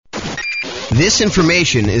This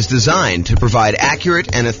information is designed to provide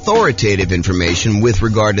accurate and authoritative information with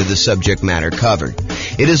regard to the subject matter covered.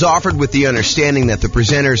 It is offered with the understanding that the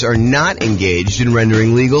presenters are not engaged in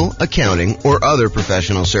rendering legal, accounting, or other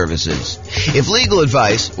professional services. If legal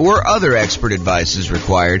advice or other expert advice is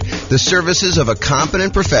required, the services of a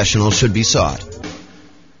competent professional should be sought.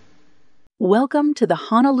 Welcome to the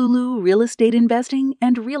Honolulu Real Estate Investing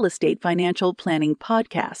and Real Estate Financial Planning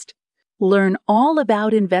Podcast. Learn all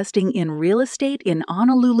about investing in real estate in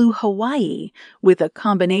Honolulu, Hawaii, with a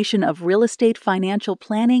combination of real estate financial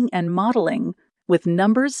planning and modeling with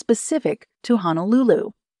numbers specific to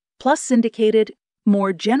Honolulu, plus syndicated,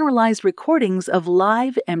 more generalized recordings of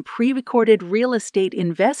live and pre-recorded real estate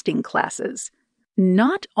investing classes,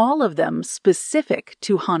 not all of them specific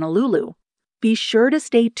to Honolulu. Be sure to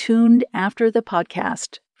stay tuned after the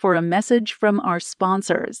podcast for a message from our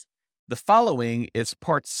sponsors. The following is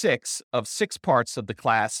part 6 of 6 parts of the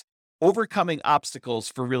class, Overcoming Obstacles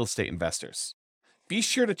for Real Estate Investors. Be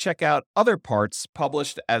sure to check out other parts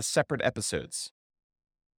published as separate episodes.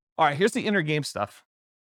 All right, here's the inner game stuff.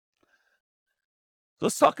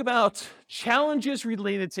 Let's talk about challenges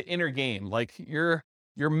related to inner game, like your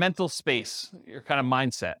mental space, your kind of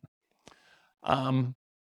mindset.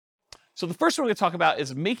 So the first one we're going to talk about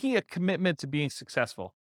is making a commitment to being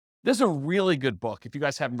successful. This is a really good book. If you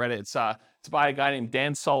guys haven't read it, it's by a guy named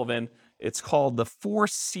Dan Sullivan. It's called The 4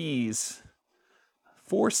 C's.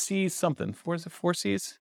 4 C's something. Is it 4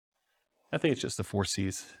 C's? I think it's just the 4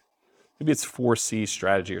 C's. Maybe it's 4 C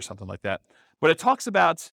strategy or something like that. But it talks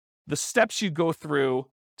about the steps you go through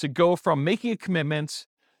to go from making a commitment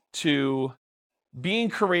to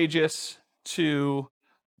being courageous to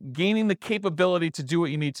gaining the capability to do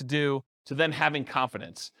what you need to do to then having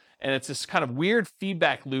confidence. And it's this kind of weird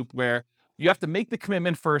feedback loop where you have to make the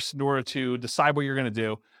commitment first in order to decide what you're going to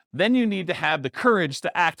do. Then you need to have the courage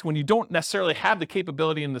to act when you don't necessarily have the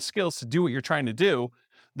capability and the skills to do what you're trying to do.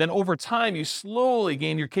 Then over time, you slowly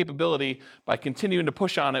gain your capability by continuing to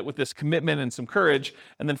push on it with this commitment and some courage.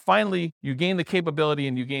 And then finally, you gain the capability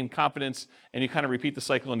and you gain confidence and you kind of repeat the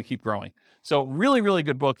cycle and you keep growing. So really, really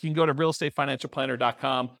good book. You can go to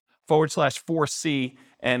realestatefinancialplanner.com/4C.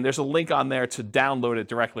 And there's a link on there to download it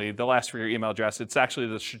directly. They'll ask for your email address. It's actually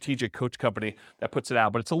the Strategic Coach Company that puts it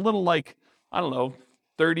out. But it's a little like,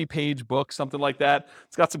 30-page book, something like that.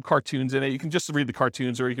 It's got some cartoons in it. You can just read the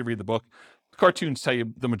cartoons or you can read the book. The cartoons tell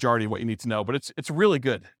you the majority of what you need to know. But it's really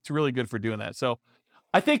good. It's really good for doing that. So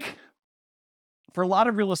I think for a lot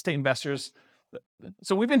of real estate investors,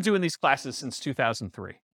 so we've been doing these classes since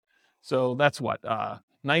 2003. So that's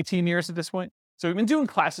 19 years at this point? So we've been doing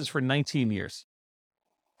classes for 19 years.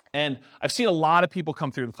 And I've seen a lot of people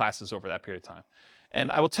come through the classes over that period of time.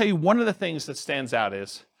 And I will tell you, one of the things that stands out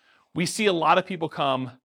is we see a lot of people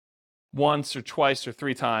come once or twice or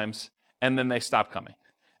 3 times, and then they stop coming.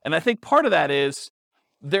 And I think part of that is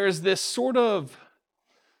there's this sort of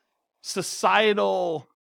societal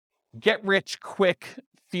get-rich-quick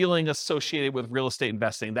feeling associated with real estate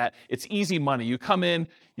investing, that it's easy money. You come in,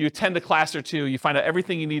 you attend a class or 2, you find out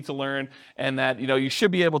everything you need to learn, and that you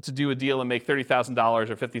should be able to do a deal and make $30,000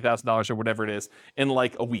 or $50,000 or whatever it is in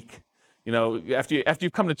like a week. After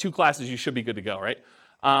you've come to 2 classes, you should be good to go, right?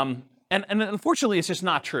 And unfortunately, it's just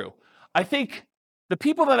not true. I think the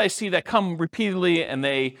people that I see that come repeatedly and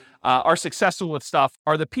they are successful with stuff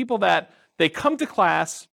are the people that they come to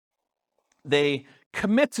class, they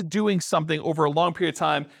commit to doing something over a long period of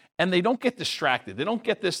time, and they don't get distracted. They don't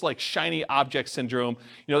get this like shiny object syndrome.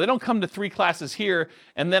 They don't come to 3 classes here,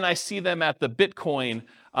 and then I see them at the Bitcoin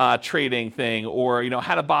trading thing, or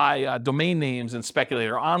how to buy domain names and speculate,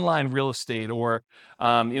 or online real estate, or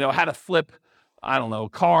how to flip,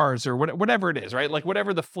 cars, or whatever it is, right? Like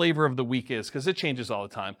whatever the flavor of the week is, because it changes all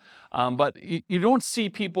the time. But you don't see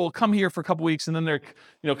people come here for a couple weeks and then they're,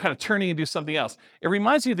 kind of turning and do something else. It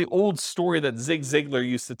reminds me of the old story that Zig Ziglar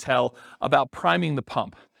used to tell about priming the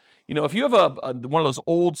pump. If you have one of those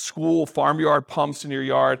old school farmyard pumps in your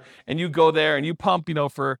yard and you go there and you pump,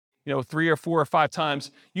 for 3 or 4 or 5 times,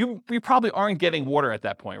 you probably aren't getting water at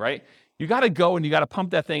that point, right? You got to go and you got to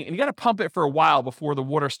pump that thing, and you got to pump it for a while before the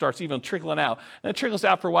water starts even trickling out. And it trickles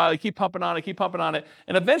out for a while. You keep pumping on it,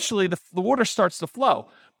 and eventually the water starts to flow.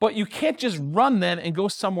 But you can't just run then and go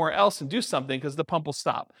somewhere else and do something because the pump will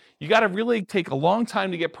stop. You got to really take a long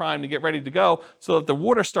time to get primed, to get ready to go, so that the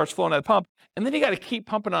water starts flowing out of the pump. And then you got to keep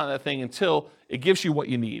pumping on that thing until it gives you what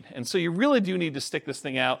you need. And so you really do need to stick this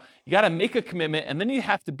thing out. You got to make a commitment, and then you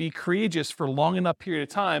have to be courageous for a long enough period of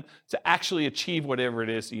time to actually achieve whatever it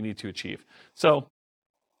is that you need to achieve. So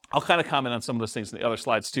I'll kind of comment on some of those things in the other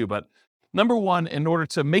slides too. But number one, in order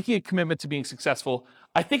to making a commitment to being successful,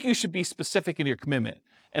 I think you should be specific in your commitment.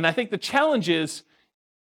 And I think the challenge is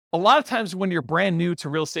a lot of times when you're brand new to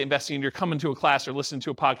real estate investing and you're coming to a class or listening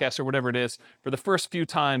to a podcast or whatever it is for the first few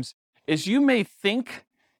times, is you may think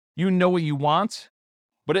you know what you want,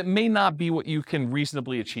 but it may not be what you can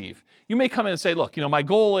reasonably achieve. You may come in and say, look, my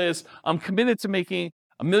goal is I'm committed to making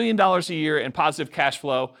 $1 million a year in positive cash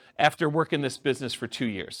flow after working this business for 2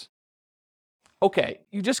 years. Okay,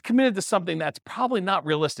 you just committed to something that's probably not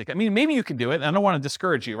realistic. I mean, maybe you can do it. And I don't want to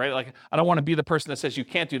discourage you, right? Like, I don't want to be the person that says you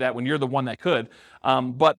can't do that when you're the one that could.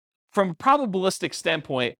 But from a probabilistic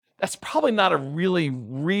standpoint, that's probably not a really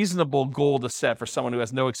reasonable goal to set for someone who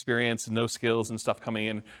has no experience and no skills and stuff coming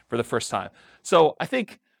in for the first time. So I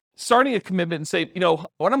think starting a commitment and say,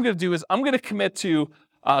 what I'm going to do is I'm going to commit to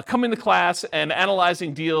coming to class and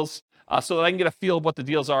analyzing deals so that I can get a feel of what the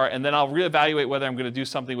deals are, and then I'll reevaluate whether I'm going to do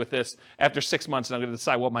something with this after 6 months, and I'm going to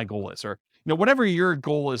decide what my goal is, or whatever your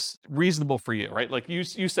goal is reasonable for you, right? Like you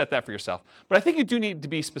set that for yourself. But I think you do need to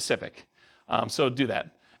be specific, so do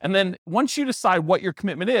that. And then once you decide what your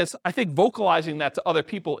commitment is, I think vocalizing that to other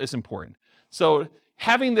people is important. So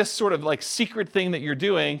having this sort of like secret thing that you're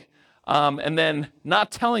doing, and then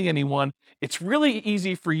not telling anyone, it's really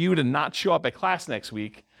easy for you to not show up at class next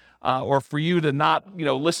week. Or for you to not,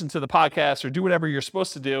 listen to the podcast or do whatever you're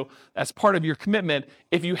supposed to do as part of your commitment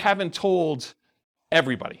if you haven't told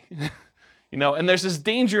everybody. And there's this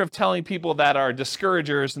danger of telling people that are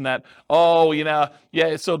discouragers and that, so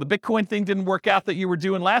the Bitcoin thing didn't work out that you were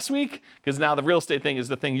doing last week, because now the real estate thing is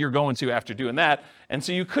the thing you're going to after doing that. And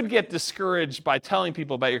so you could get discouraged by telling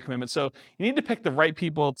people about your commitment. So you need to pick the right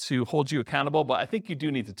people to hold you accountable, but I think you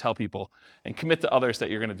do need to tell people and commit to others that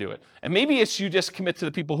you're going to do it. And maybe it's you just commit to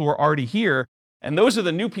the people who are already here, and those are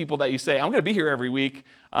the new people that you say, I'm going to be here every week,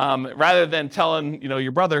 rather than telling,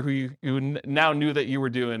 your brother who you now knew that you were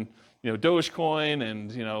doing Dogecoin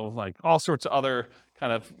and, like all sorts of other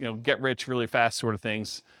kind of, get rich really fast sort of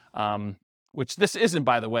things, which this isn't,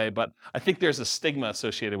 by the way, but I think there's a stigma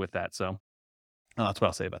associated with that. So that's what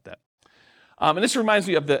I'll say about that. And this reminds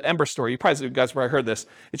me of the Ember story. You guys probably heard this.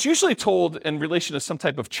 It's usually told in relation to some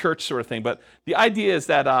type of church sort of thing, but the idea is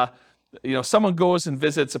that, someone goes and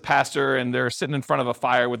visits a pastor and they're sitting in front of a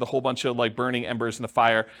fire with a whole bunch of like burning embers in the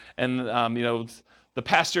fire. And, the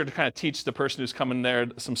pastor, to kind of teach the person who's coming there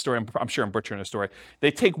some story, I'm sure I'm butchering a story. They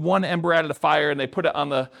take one ember out of the fire and they put it on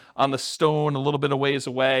the stone a little bit of ways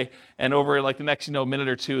away. And over like the next minute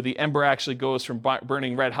or two, the ember actually goes from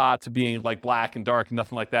burning red hot to being like black and dark and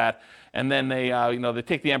nothing like that. And then they they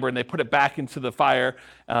take the ember and they put it back into the fire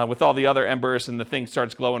with all the other embers, and the thing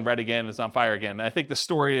starts glowing red again and it's on fire again. And I think the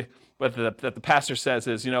story that the pastor says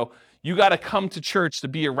is, you got to come to church to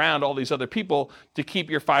be around all these other people to keep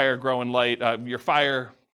your fire growing light, your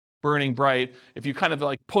fire burning bright. If you kind of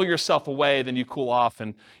like pull yourself away, then you cool off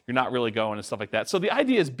and you're not really going and stuff like that. So the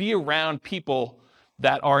idea is be around people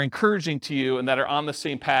that are encouraging to you and that are on the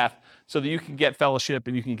same path, so that you can get fellowship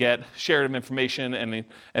and you can get shared information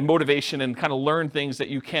and motivation and kind of learn things that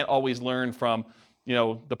you can't always learn from,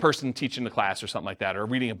 the person teaching the class or something like that, or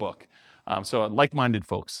reading a book. So like-minded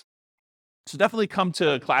folks. So definitely come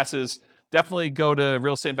to classes, definitely go to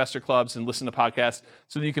real estate investor clubs and listen to podcasts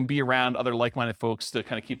so that you can be around other like-minded folks to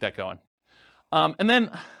kind of keep that going. And then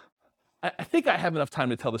I think I have enough time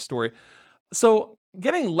to tell the story. So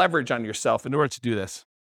getting leverage on yourself in order to do this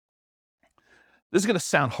is going to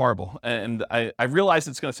sound horrible. And I realize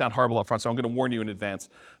it's going to sound horrible up front, so I'm going to warn you in advance.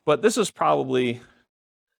 But this was probably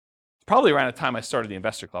around the time I started the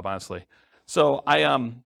investor club, honestly. So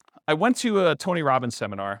I went to a Tony Robbins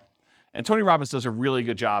seminar. And Tony Robbins does a really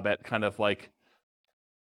good job at kind of like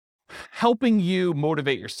helping you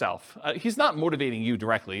motivate yourself. He's not motivating you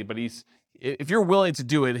directly, but if you're willing to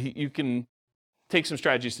do it, you can take some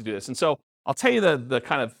strategies to do this. And so I'll tell you the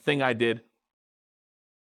kind of thing I did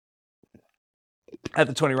at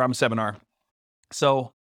the Tony Robbins seminar.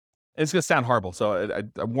 So it's going to sound horrible, so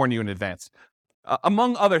I warn you in advance.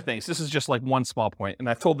 Among other things, this is just like one small point, and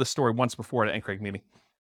I've told this story once before at an NCRAG meeting.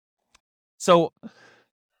 So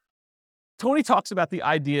Tony talks about the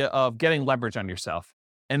idea of getting leverage on yourself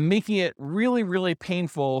and making it really, really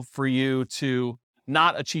painful for you to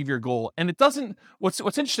not achieve your goal. And it doesn't, what's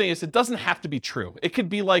interesting is it doesn't have to be true. It could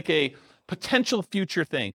be like a potential future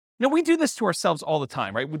thing. We do this to ourselves all the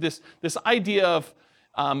time, right? With this idea of,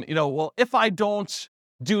 if I don't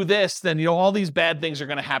do this, then, all these bad things are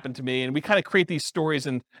going to happen to me. And we kind of create these stories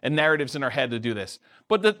and narratives in our head to do this.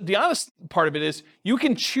 But the honest part of it is you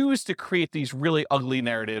can choose to create these really ugly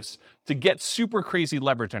narratives to get super crazy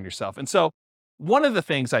leverage on yourself. And so one of the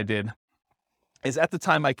things I did is, at the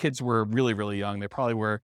time my kids were really, really young. They probably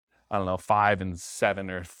were, 5 and 7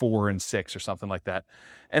 or 4 and 6 or something like that.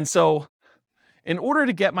 And so in order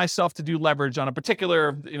to get myself to do leverage on a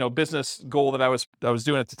particular, business goal that I was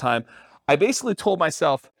doing at the time, I basically told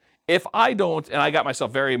myself, if I don't, and I got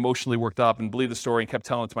myself very emotionally worked up and believed the story and kept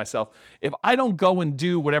telling it to myself, if I don't go and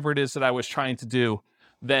do whatever it is that I was trying to do,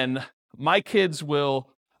 then my kids will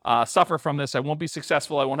suffer from this. I won't be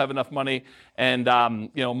successful. I won't have enough money. And,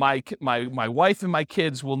 my wife and my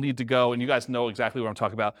kids will need to go, and you guys know exactly what I'm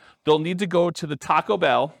talking about. They'll need to go to the Taco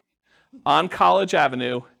Bell on College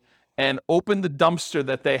Avenue and open the dumpster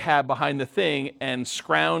that they have behind the thing and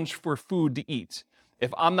scrounge for food to eat.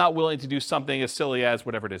 If I'm not willing to do something as silly as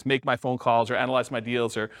whatever it is, make my phone calls or analyze my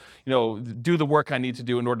deals or, do the work I need to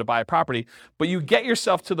do in order to buy a property, but you get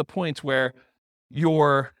yourself to the point where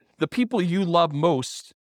the people you love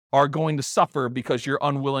most are going to suffer because you're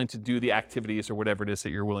unwilling to do the activities or whatever it is that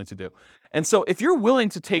you're willing to do. And so if you're willing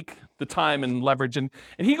to take the time and leverage, and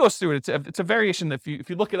he goes through it, it's a variation that if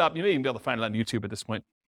you look it up, you may even be able to find it on YouTube at this point.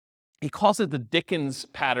 He calls it the Dickens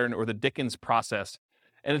pattern or the Dickens process.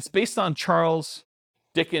 And it's based on Charles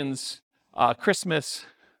Dickens' Christmas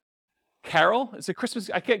Carol. Is it Christmas?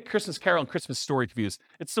 I get Christmas Carol and Christmas Story confused.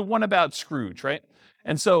 It's the one about Scrooge, right?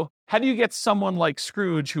 And so how do you get someone like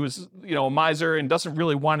Scrooge, who is, a miser and doesn't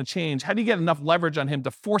really want to change, how do you get enough leverage on him to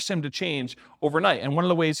force him to change overnight? And one of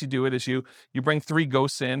the ways you do it is you bring 3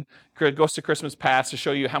 ghosts in, Ghost of Christmas Past, to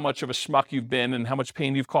show you how much of a schmuck you've been and how much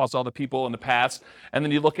pain you've caused all the people in the past. And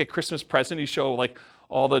then you look at Christmas Present, you show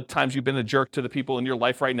all the times you've been a jerk to the people in your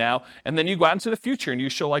life right now. And then you go out into the future and you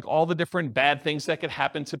show all the different bad things that could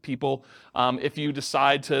happen to people if you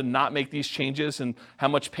decide to not make these changes, and how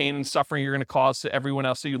much pain and suffering you're going to cause to everyone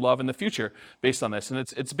else that you love in the future based on this. And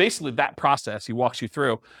it's basically that process he walks you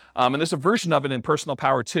through. And there's a version of it in Personal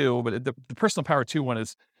Power 2, but the Personal Power 2 one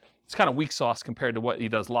it's kind of weak sauce compared to what he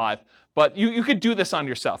does live. But you could do this on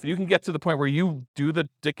yourself. You can get to the point where you do the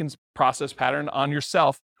Dickens process pattern on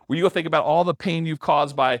yourself, where you go think about all the pain you've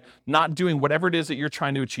caused by not doing whatever it is that you're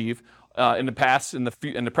trying to achieve in the past, in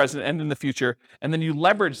the present, and in the future, and then you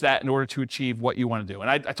leverage that in order to achieve what you want to do. And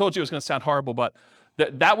I told you it was going to sound horrible, but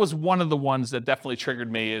that was one of the ones that definitely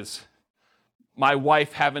triggered me, is my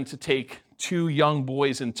wife having to take 2 young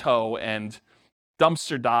boys in tow and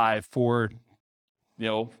dumpster dive for,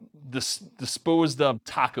 disposed of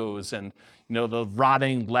tacos and, the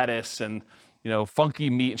rotting lettuce and, funky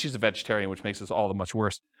meat. And she's a vegetarian, which makes this all the much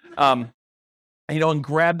worse. And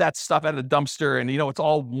grab that stuff out of the dumpster, and, it's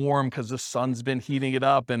all warm because the sun's been heating it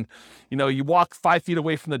up. And, you walk 5 feet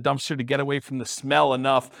away from the dumpster to get away from the smell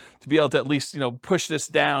enough to be able to at least, push this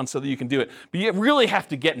down so that you can do it. But you really have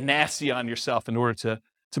to get nasty on yourself in order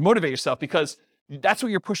to motivate yourself, because that's what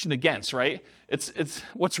you're pushing against, right? It's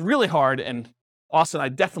what's really hard. And Austin, I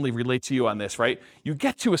definitely relate to you on this, right? You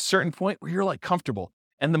get to a certain point where you're comfortable,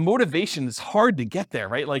 and the motivation is hard to get there,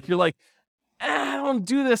 right? You're I don't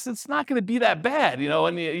do this, it's not going to be that bad,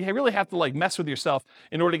 and you really have to mess with yourself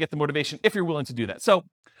in order to get the motivation if you're willing to do that. So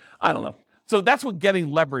I don't know. So that's what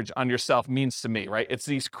getting leverage on yourself means to me, right? It's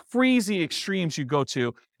these crazy extremes you go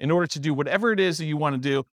to in order to do whatever it is that you want to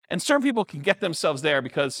do. And certain people can get themselves there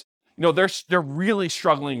because they're really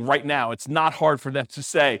struggling right now. It's not hard for them to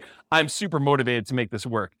say, I'm super motivated to make this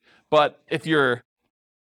work. But if you're,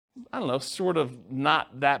 sort of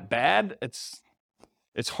not that bad,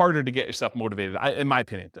 it's harder to get yourself motivated, in my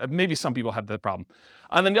opinion. Maybe some people have that problem.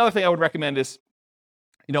 And then the other thing I would recommend is,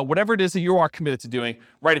 whatever it is that you are committed to doing,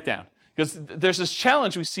 write it down. Because there's this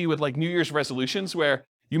challenge we see with New Year's resolutions, where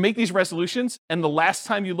you make these resolutions, and the last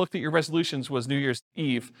time you looked at your resolutions was New Year's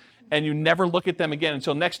Eve, and you never look at them again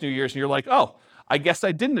until next New Year's, and you're like, oh, I guess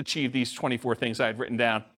I didn't achieve these 24 things I had written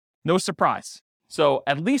down. No surprise. So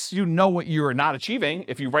at least you know what you are not achieving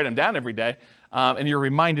if you write them down every day, and you're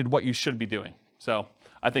reminded what you should be doing. So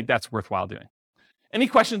I think that's worthwhile doing. Any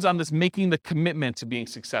questions on this making the commitment to being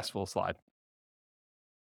successful slide?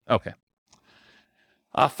 Okay.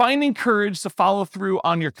 Finding courage to follow through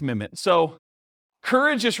on your commitment. So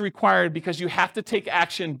courage is required because you have to take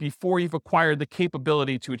action before you've acquired the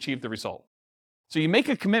capability to achieve the result. So you make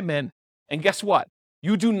a commitment, and guess what?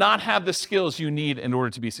 You do not have the skills you need in order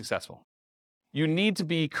to be successful. You need to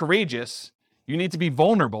be courageous. You need to be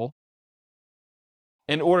vulnerable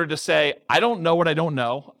in order to say, I don't know what I don't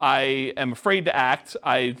know. I am afraid to act.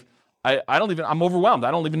 I'm overwhelmed.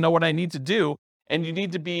 I don't even know what I need to do. And you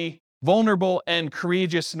need to be vulnerable and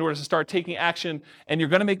courageous in order to start taking action. And you're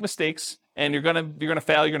going to make mistakes, and you're going to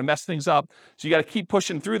fail. You're going to mess things up. So you got to keep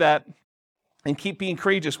pushing through that and keep being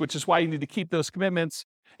courageous, which is why you need to keep those commitments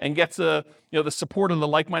and get to, the support of the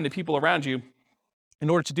like-minded people around you in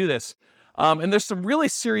order to do this. And there's some really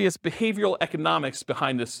serious behavioral economics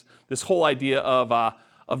behind this whole idea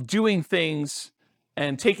of doing things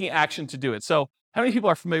and taking action to do it. So how many people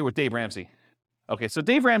are familiar with Dave Ramsey? Okay, so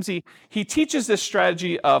Dave Ramsey, he teaches this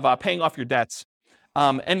strategy of paying off your debts.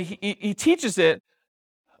 And he teaches it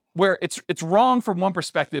where it's wrong from one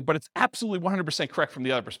perspective, but it's absolutely 100% correct from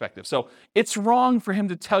the other perspective. So it's wrong for him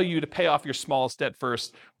to tell you to pay off your smallest debt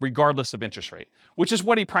first, regardless of interest rate, which is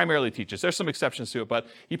what he primarily teaches. There's some exceptions to it, but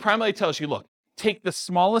he primarily tells you, look, take the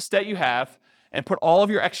smallest debt you have and put all of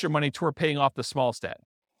your extra money toward paying off the smallest debt.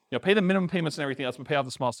 Pay the minimum payments and everything else, but pay off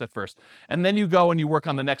the smallest debt first. And then you go and you work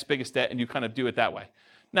on the next biggest debt and you kind of do it that way.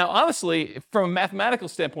 Now, honestly, from a mathematical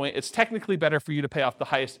standpoint, it's technically better for you to pay off the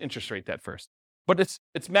highest interest rate debt first. But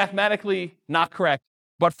it's mathematically not correct.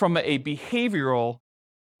 But from a behavioral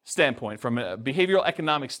standpoint, from a behavioral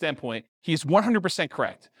economic standpoint, he's 100%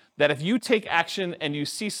 correct. That if you take action and you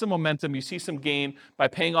see some momentum, you see some gain by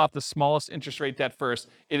paying off the smallest interest rate debt first,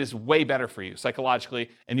 it is way better for you psychologically,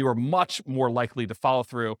 and you are much more likely to follow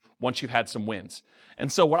through once you've had some wins.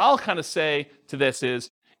 And so what I'll kind of say to this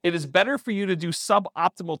is, it is better for you to do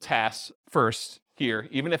suboptimal tasks first here,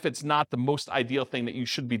 even if it's not the most ideal thing that you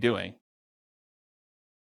should be doing,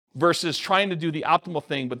 versus trying to do the optimal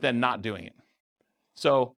thing but then not doing it.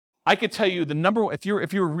 So I could tell you the number one, if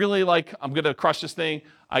you're really like, I'm going to crush this thing,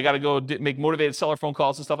 I got to go make motivated seller phone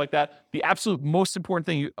calls and stuff like that, the absolute most important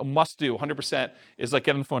thing you must do 100% is like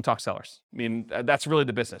get on the phone and talk to sellers. I mean, that's really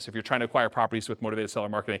the business. If you're trying to acquire properties with motivated seller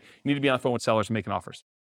marketing, you need to be on the phone with sellers and making offers.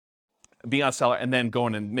 Be on seller and then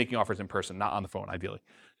going and making offers in person, not on the phone, ideally.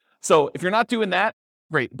 So if you're not doing that,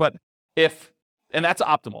 great. But and that's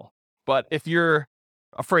optimal. But if you're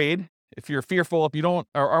afraid, if you're fearful, if you don't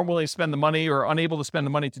or aren't willing to spend the money or unable to spend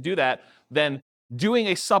the money to do that, then doing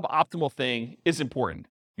a suboptimal thing is important.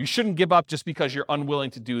 You shouldn't give up just because you're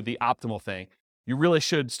unwilling to do the optimal thing. You really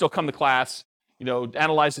should still come to class,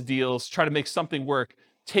 analyze the deals, try to make something work,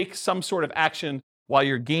 take some sort of action while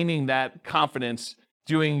you're gaining that confidence,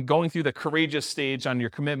 going through the courageous stage on your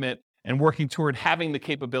commitment and working toward having the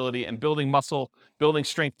capability and building muscle, building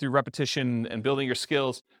strength through repetition and building your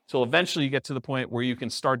skills till eventually you get to the point where you can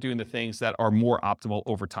start doing the things that are more optimal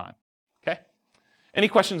over time. Okay? Any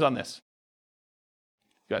questions on this?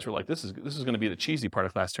 You guys were like, this is going to be the cheesy part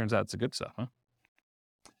of class. Turns out it's the good stuff, huh?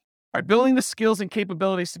 All right, building the skills and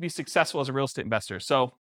capabilities to be successful as a real estate investor.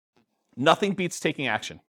 So nothing beats taking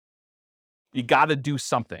action. You got to do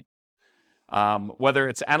something. Whether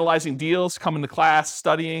it's analyzing deals, coming to class,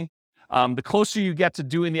 studying, the closer you get to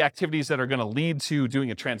doing the activities that are going to lead to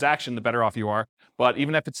doing a transaction, the better off you are. But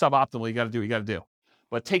even if it's suboptimal, you got to do what you got to do.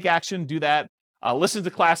 But take action, do that. Listen to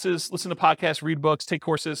classes, listen to podcasts, read books, take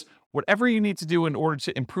courses, whatever you need to do in order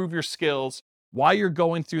to improve your skills while you're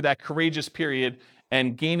going through that courageous period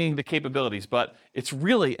and gaining the capabilities. But it's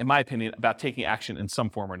really, in my opinion, about taking action in some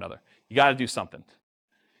form or another. You got to do something.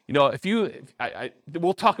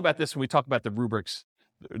 We'll talk about this when we talk about the rubrics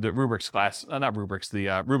class, not rubrics,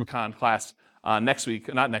 the Rubicon class next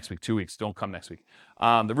week, not next week, 2 weeks, don't come next week.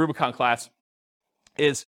 The Rubicon class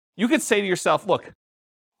is, you could say to yourself, look,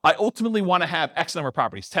 I ultimately want to have X number of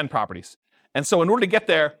properties, 10 properties. And so in order to get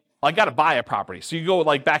there, I got to buy a property. So you go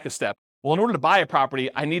back a step. Well, in order to buy a property,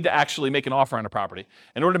 I need to actually make an offer on a property.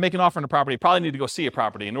 In order to make an offer on a property, I probably need to go see a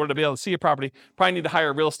property. In order to be able to see a property, probably need to hire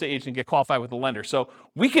a real estate agent and get qualified with a lender. So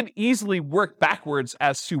we can easily work backwards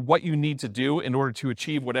as to what you need to do in order to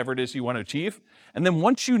achieve whatever it is you want to achieve. And then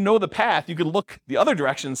once you know the path, you can look the other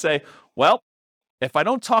direction and say, well, if I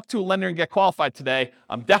don't talk to a lender and get qualified today,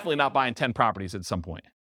 I'm definitely not buying 10 properties at some point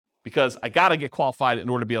because I got to get qualified in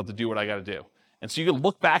order to be able to do what I got to do. And so you can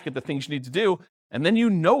look back at the things you need to do, and then you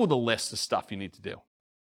know the list of stuff you need to do,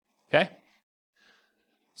 okay?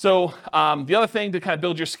 So the other thing to kind of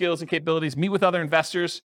build your skills and capabilities, meet with other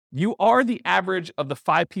investors. You are the average of the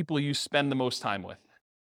 5 people you spend the most time with.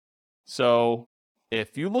 So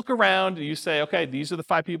if you look around and you say, okay, these are the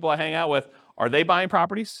 5 people I hang out with, are they buying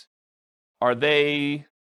properties? Are they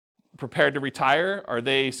prepared to retire? Are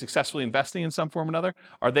they successfully investing in some form or another?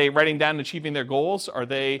 Are they writing down and achieving their goals? Are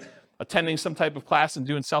they attending some type of class and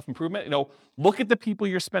doing self-improvement? Look at the people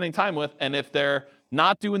you're spending time with, and if they're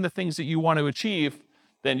not doing the things that you want to achieve,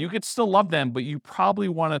 then you could still love them, but you probably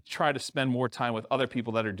want to try to spend more time with other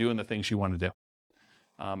people that are doing the things you want to do.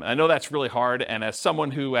 And I know that's really hard, and as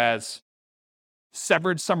someone who has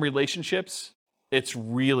severed some relationships, it's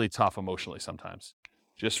really tough emotionally sometimes.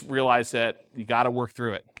 Just realize that you got to work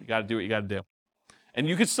through it. You got to do what you got to do. And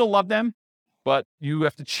you can still love them, but you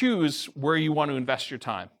have to choose where you want to invest your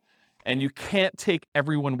time. And you can't take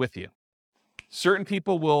everyone with you. Certain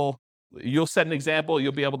people you'll set an example,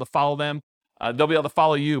 you'll be able to follow them. They'll be able to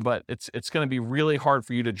follow you, but it's going to be really hard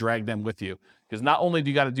for you to drag them with you. Because not only do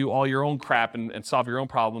you got to do all your own crap and solve your own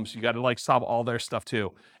problems, you got to solve all their stuff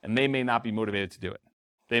too. And they may not be motivated to do it.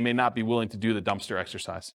 They may not be willing to do the dumpster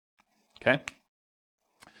exercise. Okay?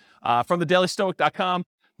 From thedailystoic.com,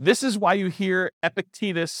 this is why you hear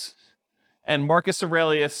Epictetus and Marcus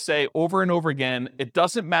Aurelius say over and over again, it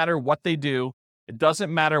doesn't matter what they do, it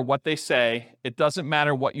doesn't matter what they say, it doesn't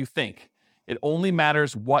matter what you think. It only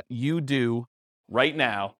matters what you do right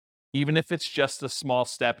now, even if it's just a small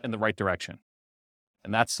step in the right direction.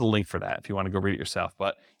 And that's the link for that if you want to go read it yourself.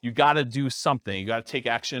 But you got to do something. You got to take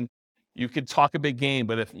action. You could talk a big game,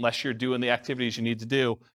 but unless you're doing the activities you need to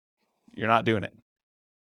do, you're not doing it.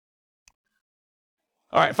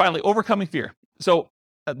 All right, finally, overcoming fear. So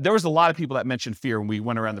there was a lot of people that mentioned fear when we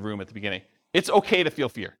went around the room at the beginning. It's okay to feel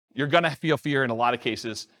fear. You're going to feel fear in a lot of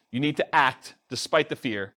cases. You need to act despite the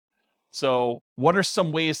fear. So what are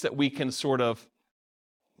some ways that we can sort of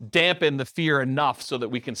dampen the fear enough so that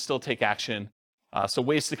we can still take action? So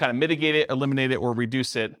ways to kind of mitigate it, eliminate it, or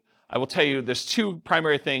reduce it. I will tell you there's two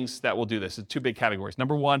primary things that will do this. It's two big categories.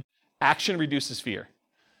 Number one, action reduces fear.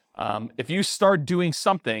 If you start doing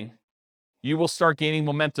something, you will start gaining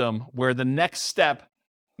momentum where the next step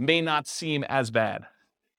may not seem as bad.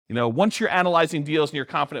 Once you're analyzing deals and you're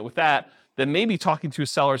confident with that, then maybe talking to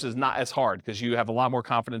sellers is not as hard because you have a lot more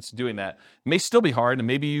confidence in doing that. It may still be hard, and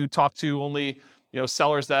maybe you talk to only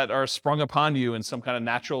sellers that are sprung upon you in some kind of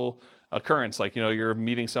natural occurrence, like you're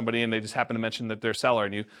meeting somebody and they just happen to mention that they're a seller,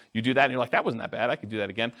 and you do that and you're like, that wasn't that bad, I could do that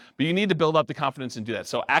again. But you need to build up the confidence and do that.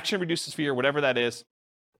 So action reduces fear, whatever that is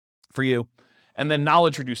for you. And then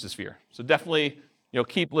knowledge reduces fear. So definitely,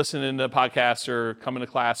 keep listening to podcasts or coming to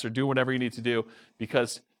class or do whatever you need to do,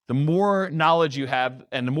 because the more knowledge you have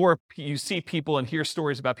and the more you see people and hear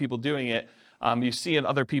stories about people doing it, you see in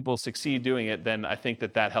other people succeed doing it, then I think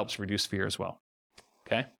that helps reduce fear as well.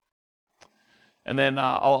 Okay? And then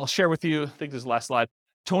I'll share with you, I think this is the last slide,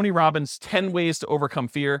 Tony Robbins' 10 ways to overcome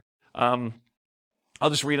fear. I'll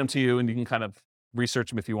just read them to you and you can kind of research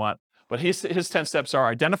them if you want. But his 10 steps are: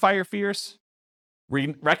 identify your fears,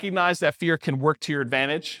 recognize that fear can work to your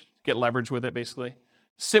advantage, get leverage with it basically.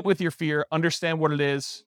 Sit with your fear, understand what it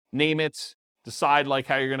is, name it, decide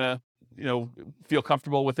how you're gonna feel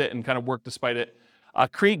comfortable with it and kind of work despite it.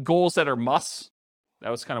 Create goals that are musts. That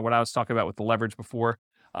was kind of what I was talking about with the leverage before.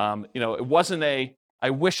 It wasn't I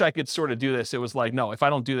wish I could sort of do this. It was like, no, if I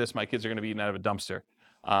don't do this, my kids are going to be eaten out of a dumpster.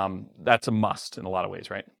 That's a must in a lot of ways,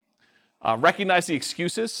 right? Recognize the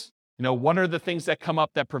excuses. What are the things that come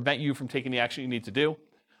up that prevent you from taking the action you need to do?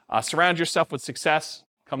 Surround yourself with success.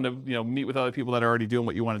 Come to, meet with other people that are already doing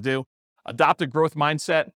what you want to do. Adopt a growth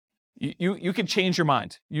mindset. You can change your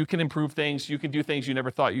mind. You can improve things. You can do things you never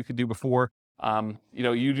thought you could do before.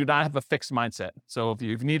 You do not have a fixed mindset. So if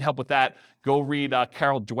you need help with that, go read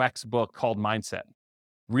Carol Dweck's book called Mindset.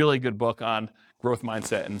 Really good book on growth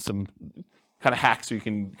mindset and some kind of hacks so you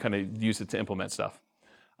can kind of use it to implement stuff.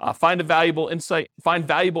 Find valuable insight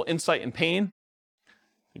in pain.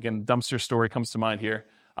 Again, dumpster story comes to mind here.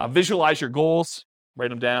 Visualize your goals, write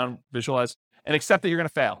them down, visualize, and accept that you're going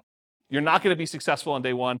to fail. You're not going to be successful on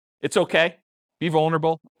day one. It's okay. Be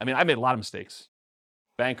vulnerable. I made a lot of mistakes.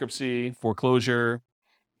 Bankruptcy, foreclosure,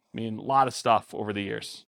 a lot of stuff over the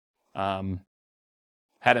years.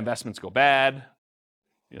 Had investments go bad.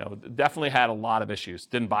 Definitely had a lot of issues.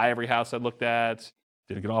 Didn't buy every house I looked at.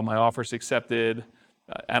 Didn't get all my offers accepted.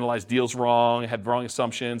 Analyzed deals wrong. Had wrong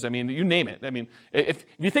assumptions. You name it. If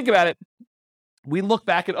you think about it, we look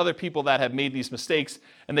back at other people that have made these mistakes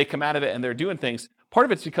and they come out of it and they're doing things. Part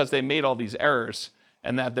of it's because they made all these errors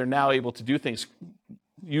and that they're now able to do things,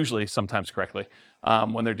 usually sometimes correctly,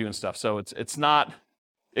 when they're doing stuff. So it's not,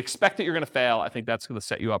 expect that you're going to fail. I think that's going to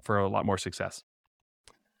set you up for a lot more success.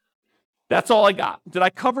 That's all I got. Did I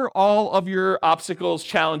cover all of your obstacles,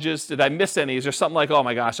 challenges? Did I miss any? Is there something like, oh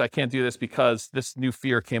my gosh, I can't do this because this new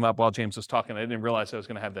fear came up while James was talking. I didn't realize I was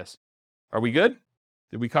going to have this. Are we good?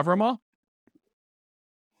 Did we cover them all?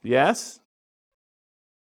 Yes?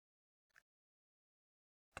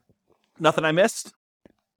 Nothing I missed?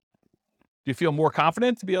 Do you feel more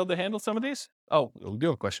confident to be able to handle some of these? Oh, we do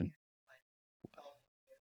have a question.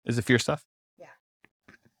 Is it fear stuff? Yeah.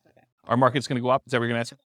 Okay. Our market's going to go up? Is that what you're going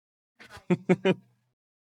to answer?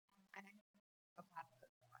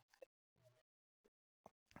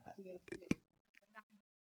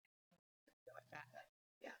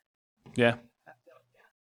 Yeah.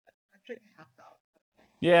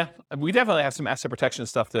 Yeah, we definitely have some asset protection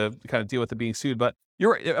stuff to kind of deal with the being sued, but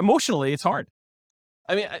emotionally, it's hard.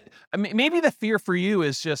 Maybe the fear for you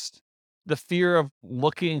is just the fear of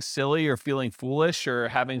looking silly or feeling foolish or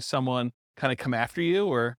having someone kind of come after you,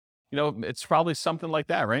 or, it's probably something like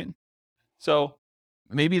that, right? So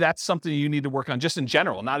maybe that's something you need to work on just in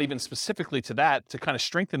general, not even specifically to that, to kind of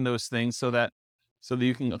strengthen those things so that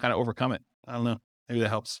you can kind of overcome it. I don't know. Maybe that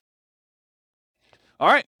helps. All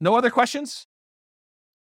right. No other questions?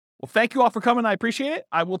 Well, thank you all for coming. I appreciate it.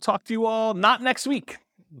 I will talk to you all not next week.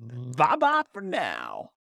 Bye-bye for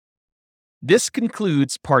now. This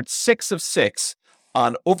concludes part 6 of 6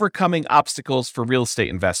 on overcoming obstacles for real estate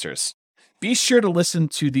investors. Be sure to listen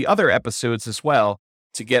to the other episodes as well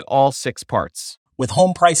to get all 6 parts. With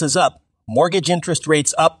home prices up, mortgage interest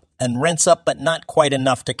rates up, and rents up but not quite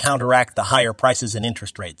enough to counteract the higher prices and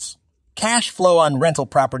interest rates, cash flow on rental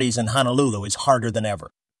properties in Honolulu is harder than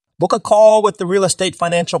ever. Book a call with the Real Estate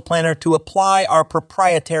Financial Planner to apply our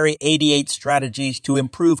proprietary 88 strategies to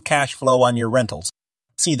improve cash flow on your rentals.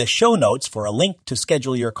 See the show notes for a link to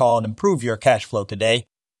schedule your call and improve your cash flow today.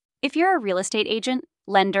 If you're a real estate agent,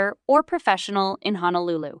 lender, or professional in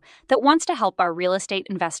Honolulu that wants to help our real estate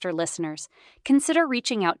investor listeners, consider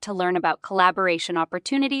reaching out to learn about collaboration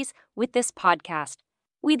opportunities with this podcast.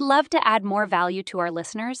 We'd love to add more value to our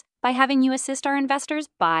listeners by having you assist our investors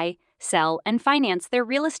buy, sell, and finance their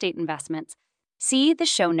real estate investments. See the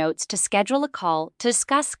show notes to schedule a call to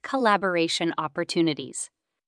discuss collaboration opportunities.